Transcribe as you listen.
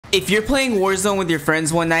If you're playing Warzone with your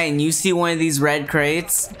friends one night and you see one of these red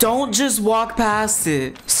crates, don't just walk past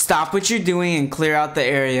it. Stop what you're doing and clear out the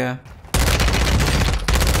area.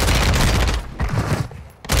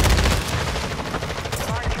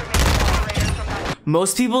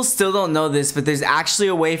 Most people still don't know this, but there's actually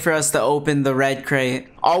a way for us to open the red crate.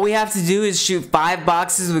 All we have to do is shoot 5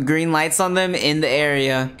 boxes with green lights on them in the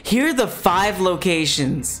area. Here are the 5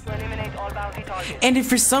 locations. And if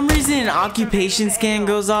for some reason an occupation scan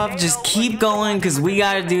goes off, just keep going because we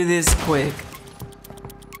gotta do this quick.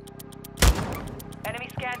 Enemy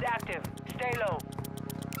scans active. Stay low.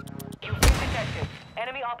 You've been detected.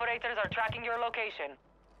 Enemy operators are tracking your location.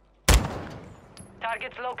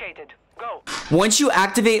 Targets located. Go. Once you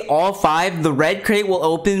activate all 5, the red crate will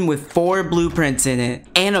open with 4 blueprints in it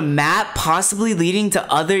and a map possibly leading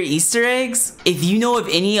to other Easter eggs. If you know of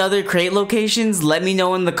any other crate locations, let me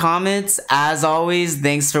know in the comments. As always,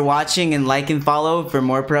 thanks for watching and like and follow for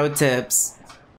more pro tips.